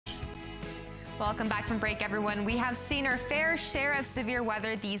Welcome back from break, everyone. We have seen our fair share of severe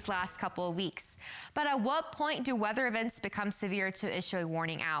weather these last couple of weeks. But at what point do weather events become severe to issue a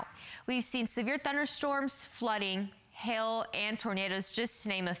warning out? We've seen severe thunderstorms, flooding, hail, and tornadoes, just to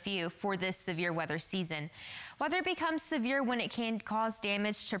name a few, for this severe weather season. Weather becomes severe when it can cause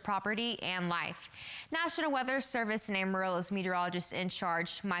damage to property and life. National Weather Service and Amarillo's meteorologist in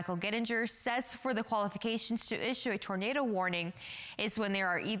charge, Michael Gettinger, says for the qualifications to issue a tornado warning is when there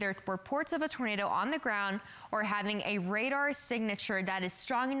are either reports of a tornado on the ground or having a radar signature that is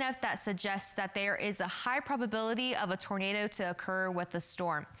strong enough that suggests that there is a high probability of a tornado to occur with the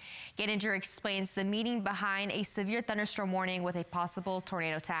storm. Gettinger explains the meaning behind a severe thunderstorm warning with a possible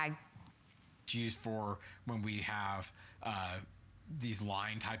tornado tag. Used for when we have these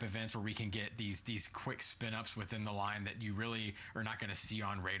line type events where we can get these quick spin ups within the line that you really are not going to see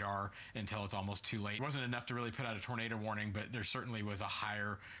on radar until it's almost too late. It wasn't enough to really put out a tornado warning, but there certainly was a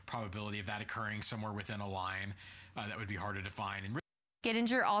higher probability of that occurring somewhere within a line that would be harder to find. And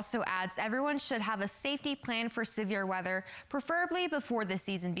Gettinger also adds everyone should have a safety plan for severe weather, preferably before the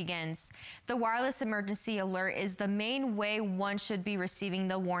season begins. The wireless emergency alert is the main way one should be receiving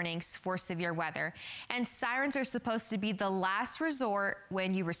the warnings for severe weather, and sirens are supposed to be the last resort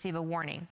when you receive a warning.